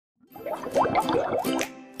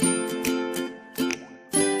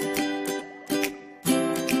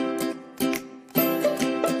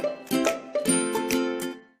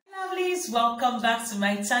Welcome back to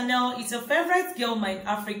my channel. It's your favorite girl, my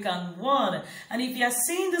African one, and if you are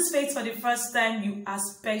seeing this face for the first time, you are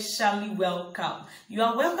specially welcome. You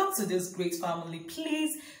are welcome to this great family.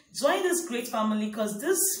 Please join this great family because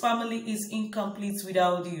this family is incomplete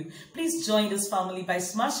without you. Please join this family by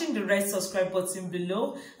smashing the red subscribe button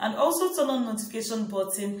below and also turn on notification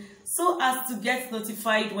button so as to get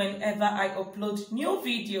notified whenever I upload new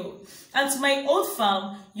video. And to my old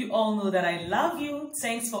fam, you all know that I love you.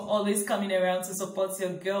 Thanks for always coming around to support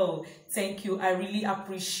your girl. Thank you. I really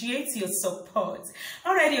appreciate your support.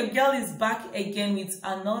 Alright, your girl is back again with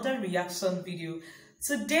another reaction video.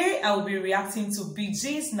 Today, I will be reacting to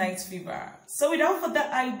BEEGEES Night Fever. So without further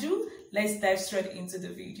ado, let's dive straight into the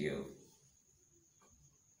video.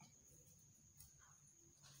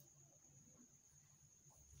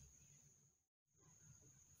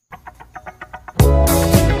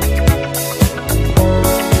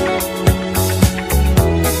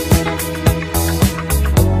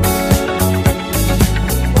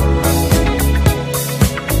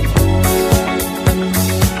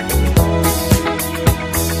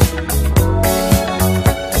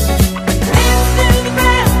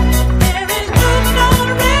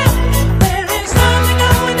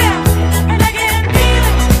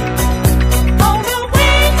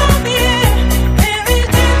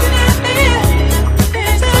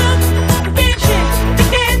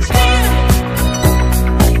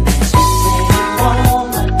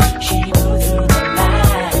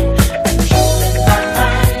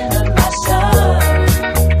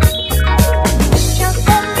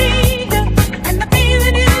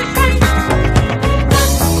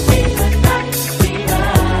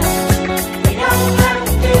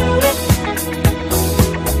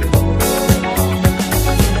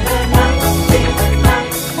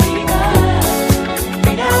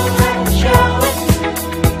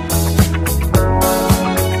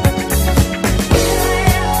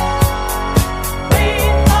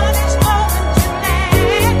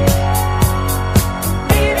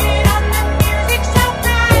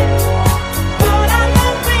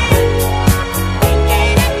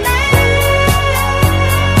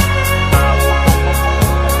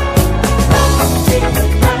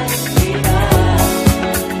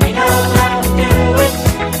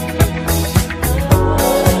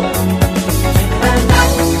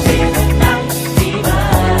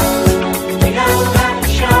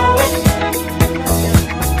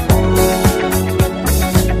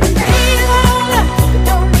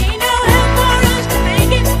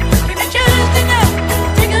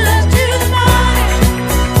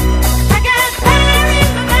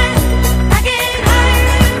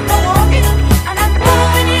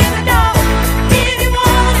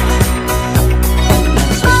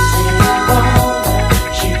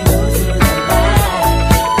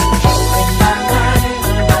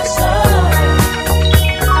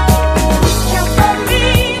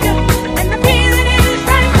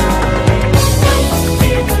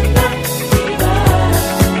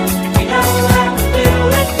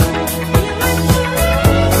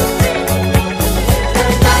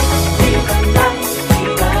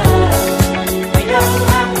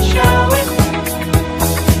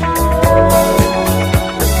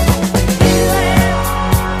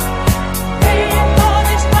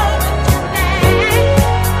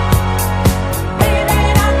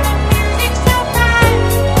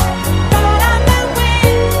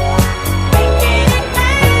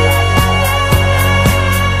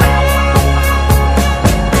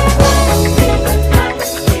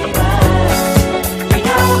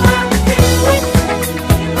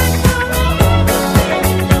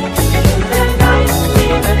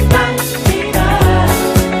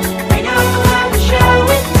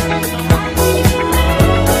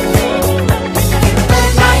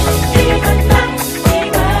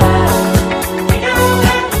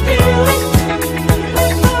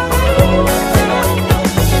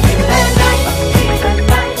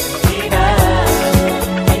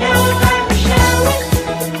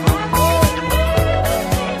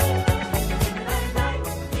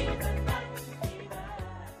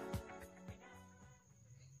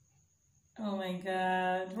 Oh my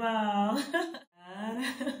God, wow.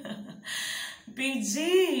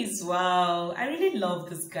 BEEGEES, wow. I really love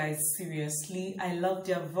these guys, seriously. I love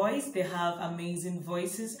their voice. They have amazing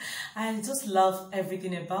voices. I just love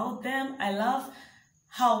everything about them. I love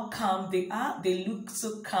how calm they are. They look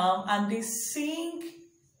so calm and they sing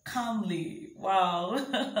calmly. Wow.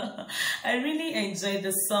 I really enjoyed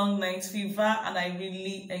the song Night Fever, and I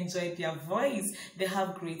really enjoyed their voice. They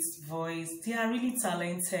have great voice. They are really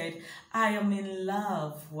talented. I am in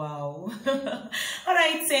love. Wow. All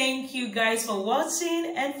right, thank you guys for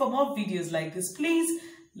watching, and for more videos like this, please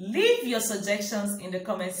leave your suggestions in the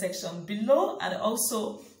comment section below, and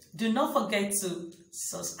also do not forget to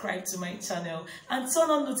subscribe to my channel and turn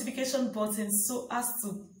on notification buttons so as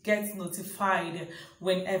to get notified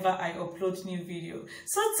whenever I upload new video.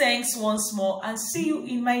 So thanks once more, and see you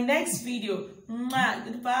in my next video. Mwah,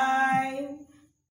 goodbye.